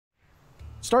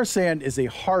Starsand is a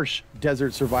harsh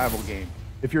desert survival game.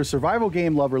 If you're a survival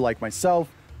game lover like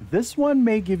myself, this one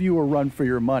may give you a run for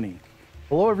your money.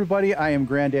 Hello everybody, I am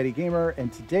Granddaddy Gamer,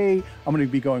 and today I'm going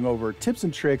to be going over tips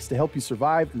and tricks to help you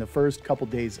survive in the first couple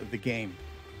days of the game.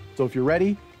 So if you're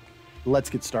ready, let's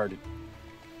get started.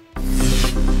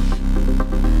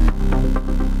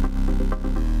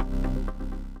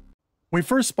 When we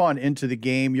first spawn into the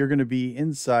game, you're going to be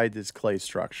inside this clay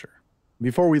structure.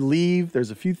 Before we leave,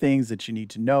 there's a few things that you need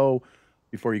to know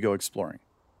before you go exploring.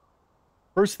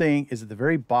 First thing is at the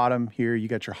very bottom here, you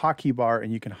got your hotkey bar,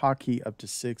 and you can hotkey up to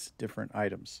 6 different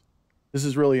items. This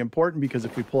is really important because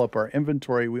if we pull up our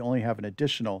inventory, we only have an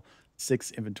additional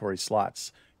 6 inventory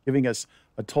slots, giving us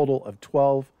a total of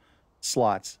 12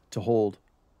 slots to hold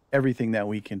everything that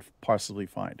we can possibly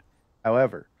find.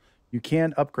 However, you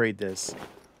can upgrade this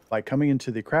by coming into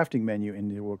the crafting menu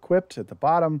and it will equipped at the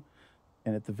bottom,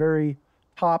 and at the very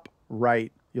top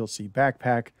right, you'll see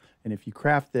backpack. And if you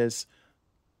craft this,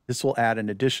 this will add an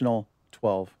additional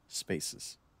 12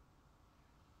 spaces.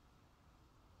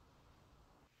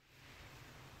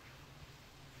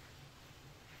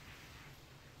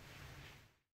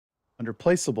 Under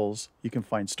placeables, you can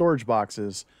find storage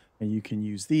boxes, and you can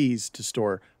use these to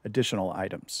store additional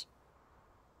items.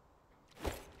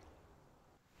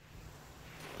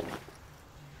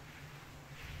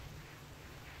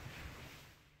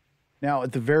 Now,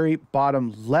 at the very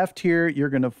bottom left here, you're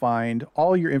going to find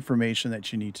all your information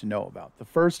that you need to know about. The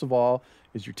first of all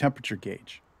is your temperature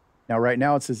gauge. Now, right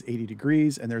now it says 80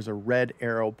 degrees, and there's a red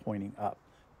arrow pointing up.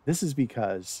 This is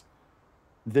because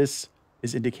this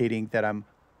is indicating that I'm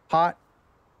hot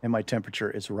and my temperature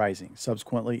is rising.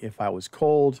 Subsequently, if I was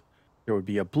cold, there would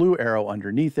be a blue arrow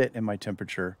underneath it and my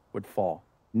temperature would fall.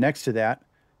 Next to that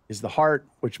is the heart,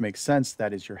 which makes sense.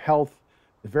 That is your health.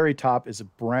 The very top is a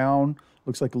brown,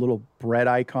 looks like a little bread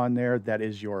icon there. That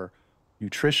is your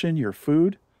nutrition, your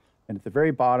food. And at the very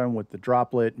bottom with the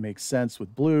droplet, makes sense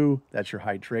with blue, that's your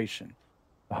hydration.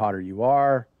 The hotter you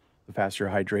are, the faster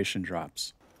your hydration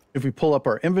drops. If we pull up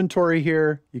our inventory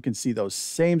here, you can see those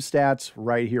same stats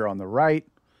right here on the right.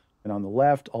 And on the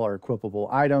left, all our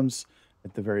equipable items.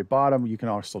 At the very bottom, you can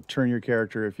also turn your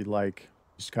character if you'd like.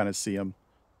 Just kind of see them.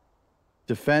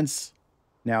 Defense.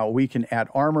 Now we can add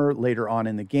armor later on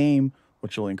in the game,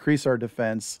 which will increase our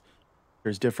defense.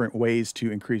 There's different ways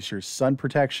to increase your sun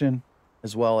protection,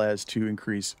 as well as to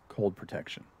increase cold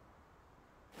protection.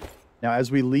 Now,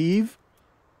 as we leave,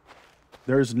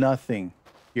 there's nothing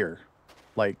here,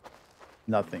 like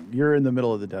nothing. You're in the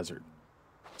middle of the desert.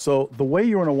 So the way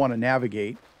you're going to want to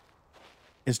navigate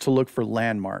is to look for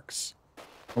landmarks.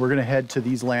 And we're going to head to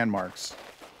these landmarks.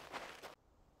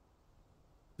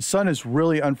 The sun is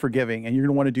really unforgiving, and you're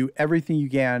going to want to do everything you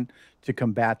can to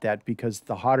combat that, because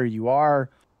the hotter you are,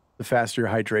 the faster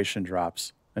your hydration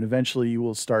drops. And eventually you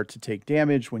will start to take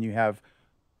damage when you have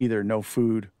either no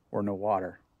food or no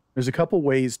water. There's a couple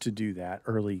ways to do that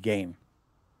early game.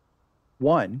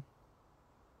 One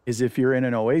is if you're in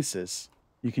an oasis,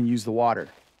 you can use the water.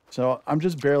 So I'm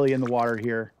just barely in the water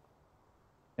here.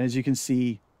 And as you can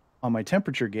see on my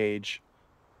temperature gauge,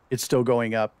 it's still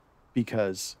going up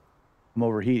because I'm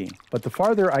overheating. But the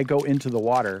farther I go into the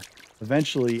water,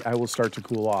 eventually I will start to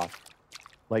cool off,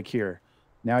 like here.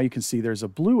 Now you can see there's a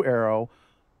blue arrow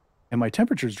and my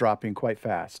temperature is dropping quite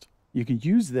fast. You can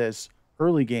use this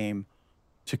early game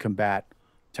to combat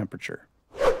temperature.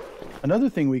 Another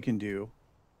thing we can do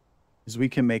is we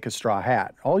can make a straw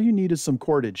hat. All you need is some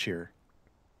cordage here.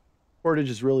 Cordage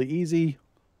is really easy.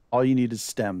 All you need is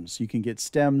stems. You can get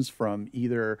stems from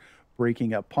either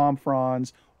breaking up palm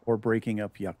fronds or breaking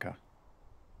up yucca.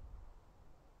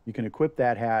 You can equip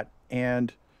that hat,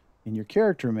 and in your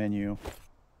character menu,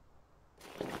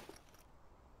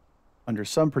 under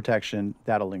sun protection,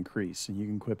 that'll increase, and you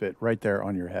can equip it right there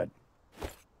on your head.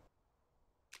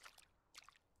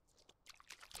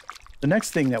 The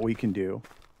next thing that we can do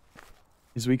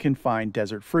is we can find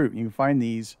desert fruit. You can find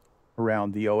these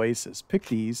around the oasis. Pick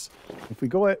these. If we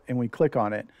go and we click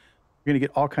on it, you're going to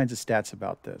get all kinds of stats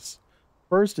about this.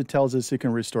 First, it tells us it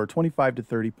can restore 25 to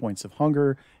 30 points of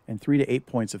hunger and 3 to 8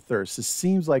 points of thirst. This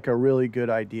seems like a really good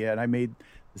idea, and I made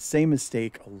the same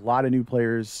mistake a lot of new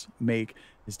players make,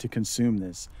 is to consume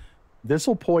this. This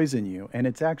will poison you, and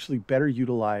it's actually better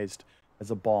utilized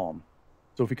as a balm.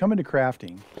 So if we come into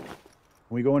crafting, and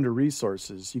we go into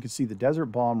resources, you can see the desert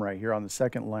balm right here on the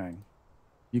second line.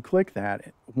 You click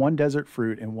that, 1 desert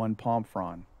fruit and 1 palm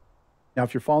frond. Now,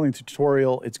 if you're following the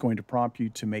tutorial, it's going to prompt you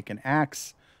to make an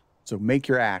axe. So make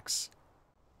your axe.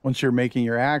 Once you're making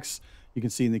your axe, you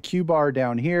can see in the Q bar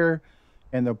down here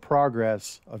and the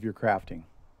progress of your crafting.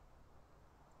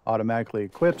 Automatically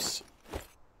equips.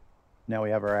 Now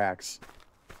we have our axe.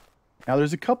 Now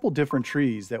there's a couple different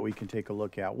trees that we can take a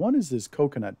look at. One is this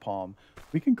coconut palm.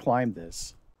 We can climb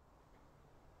this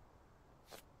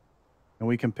and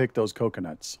we can pick those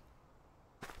coconuts.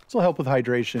 This will help with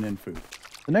hydration and food.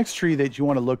 The next tree that you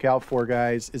want to look out for,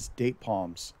 guys, is date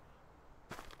palms.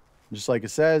 Just like it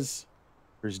says,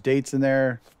 there's dates in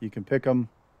there. You can pick them.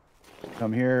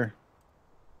 Come here.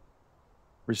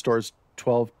 Restores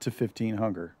 12 to 15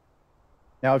 hunger.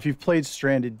 Now, if you've played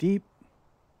Stranded Deep,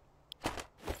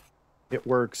 it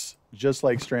works just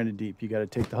like Stranded Deep. You got to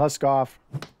take the husk off.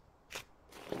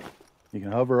 You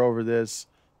can hover over this.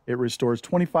 It restores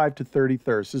 25 to 30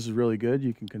 thirst. This is really good.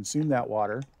 You can consume that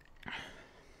water.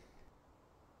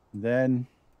 Then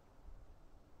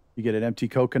you get an empty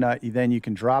coconut. Then you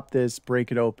can drop this,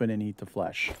 break it open, and eat the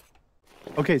flesh.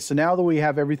 Okay, so now that we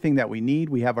have everything that we need,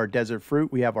 we have our desert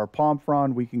fruit, we have our palm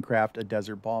frond, we can craft a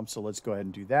desert balm. So let's go ahead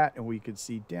and do that. And we can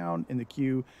see down in the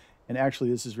queue, and actually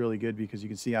this is really good because you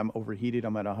can see I'm overheated.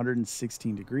 I'm at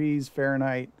 116 degrees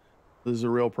Fahrenheit. This is a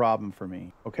real problem for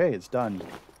me. Okay, it's done.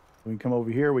 We can come over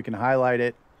here, we can highlight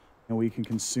it, and we can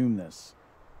consume this.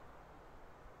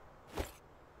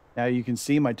 Now you can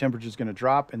see my temperature is going to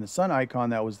drop, and the sun icon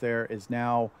that was there is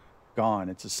now gone.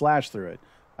 It's a slash through it.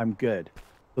 I'm good.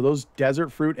 So those desert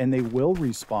fruit, and they will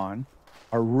respawn,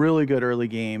 are really good early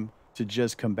game to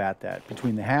just combat that.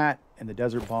 Between the hat and the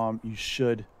desert bomb, you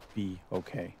should be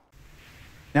okay.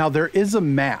 Now there is a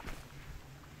map.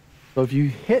 So if you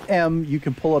hit M, you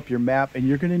can pull up your map, and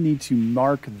you're going to need to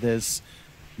mark this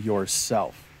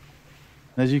yourself.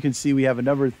 As you can see, we have a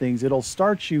number of things. It'll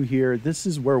start you here. This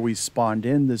is where we spawned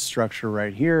in, this structure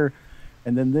right here.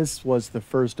 And then this was the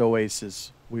first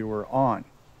oasis we were on.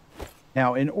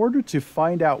 Now, in order to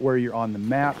find out where you're on the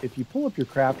map, if you pull up your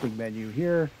crafting menu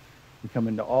here, you come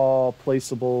into all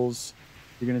placeables,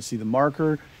 you're going to see the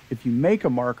marker. If you make a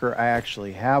marker, I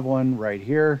actually have one right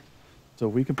here. So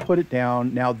we can put it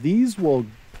down. Now, these will,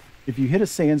 if you hit a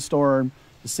sandstorm,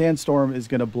 the sandstorm is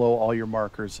going to blow all your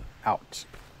markers out.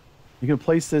 You can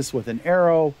place this with an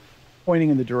arrow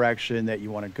pointing in the direction that you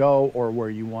want to go or where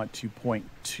you want to point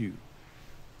to.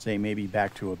 Say maybe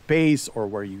back to a base or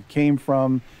where you came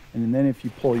from. And then if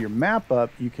you pull your map up,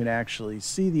 you can actually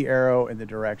see the arrow in the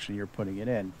direction you're putting it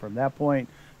in. From that point,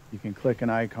 you can click an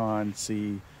icon,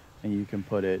 see, and you can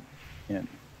put it in.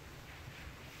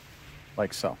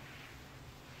 Like so.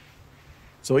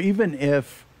 So even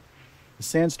if the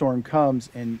sandstorm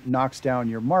comes and knocks down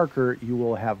your marker, you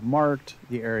will have marked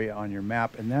the area on your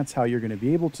map, and that's how you're going to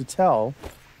be able to tell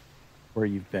where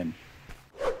you've been.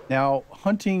 Now,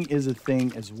 hunting is a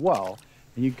thing as well,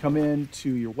 and you come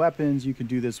into your weapons. You can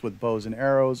do this with bows and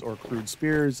arrows or crude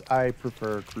spears. I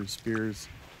prefer crude spears.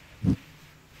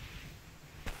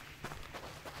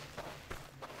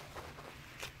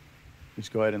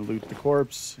 Just go ahead and loot the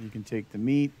corpse. You can take the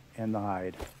meat and the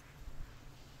hide.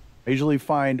 I usually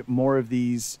find more of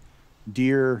these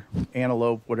deer,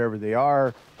 antelope, whatever they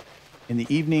are, in the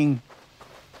evening,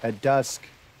 at dusk,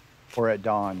 or at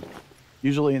dawn.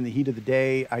 Usually in the heat of the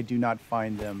day, I do not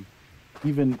find them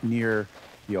even near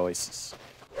the oasis.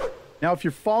 Now, if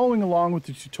you're following along with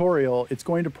the tutorial, it's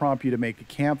going to prompt you to make a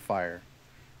campfire.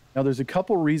 Now, there's a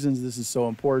couple reasons this is so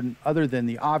important, other than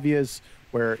the obvious,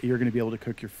 where you're going to be able to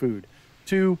cook your food.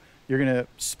 2, you're going to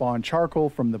spawn charcoal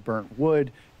from the burnt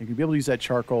wood. You're going to be able to use that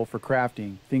charcoal for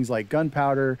crafting things like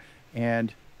gunpowder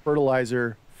and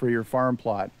fertilizer for your farm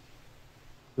plot.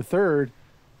 The third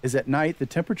is at night, the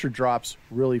temperature drops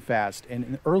really fast. And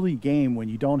in early game, when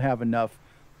you don't have enough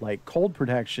like cold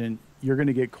protection, you're going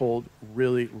to get cold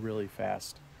really, really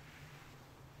fast.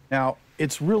 Now,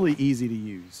 it's really easy to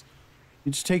use.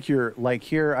 You just take your, like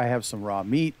here, I have some raw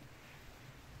meat.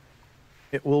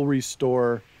 It will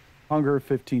restore hunger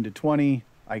 15 to 20.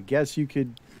 I guess you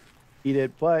could eat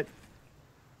it, but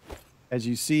as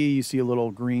you see a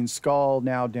little green skull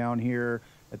now down here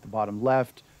at the bottom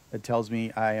left that tells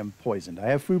me I am poisoned. I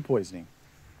have food poisoning.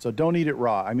 So don't eat it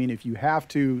raw. I mean, if you have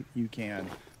to, you can,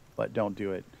 but don't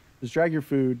do it. Just drag your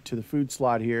food to the food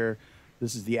slot here.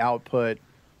 This is the output,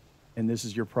 and this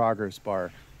is your progress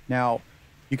bar. Now,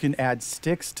 you can add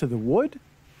sticks to the wood.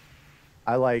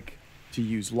 I like to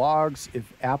use logs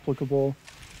if applicable.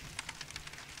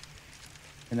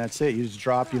 And that's it. You just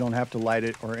drop. You don't have to light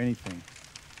it or anything.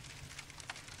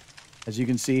 As you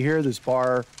can see here, this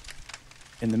bar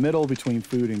in the middle between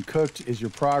food and cooked is your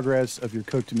progress of your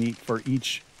cooked meat for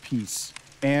each piece.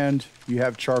 And you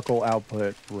have charcoal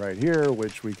output right here,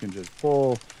 which we can just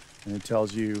pull. And it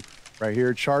tells you right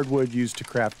here, charred wood used to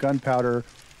craft gunpowder,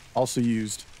 also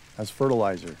used as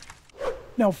fertilizer.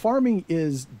 Now, farming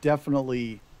is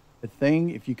definitely a thing.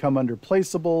 If you come under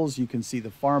placeables, you can see the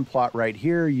farm plot right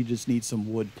here. You just need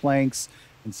some wood planks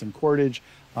and some cordage.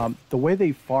 The way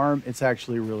they farm, it's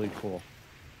actually really cool.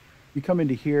 You come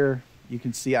into here, you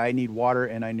can see I need water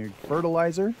and I need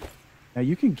fertilizer. Now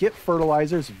you can get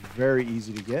fertilizer, it's very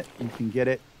easy to get. You can get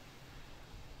it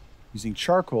using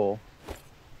charcoal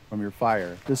from your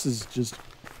fire. This is just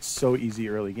so easy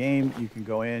early game. You can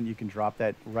go in, you can drop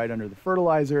that right under the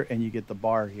fertilizer and you get the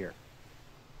bar here.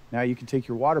 Now you can take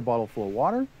your water bottle full of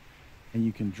water and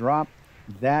you can drop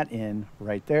that in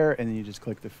right there, and then you just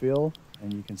click the fill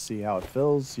and you can see how it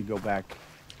fills. You go back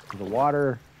to the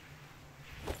water.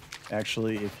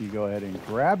 Actually, if you go ahead and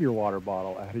grab your water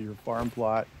bottle out of your farm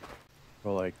plot,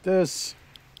 go like this,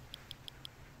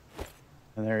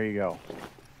 and there you go.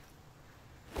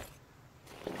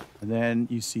 And then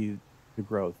you see the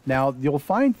growth. Now you'll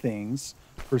find things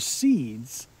for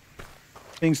seeds,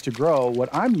 things to grow. What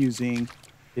I'm using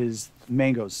is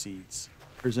mango seeds.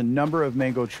 There's a number of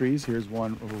mango trees. Here's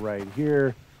one right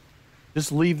here.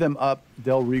 Just leave them up,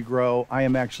 they'll regrow. I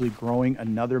am actually growing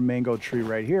another mango tree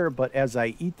right here, but as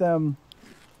I eat them,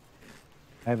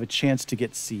 I have a chance to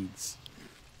get seeds.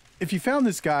 If you found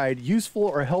this guide useful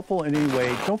or helpful in any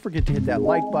way, don't forget to hit that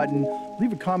like button.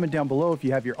 Leave a comment down below if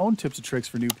you have your own tips and tricks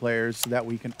for new players so that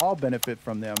we can all benefit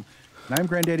from them. And I'm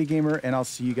Granddaddy Gamer, and I'll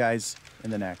see you guys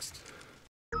in the next.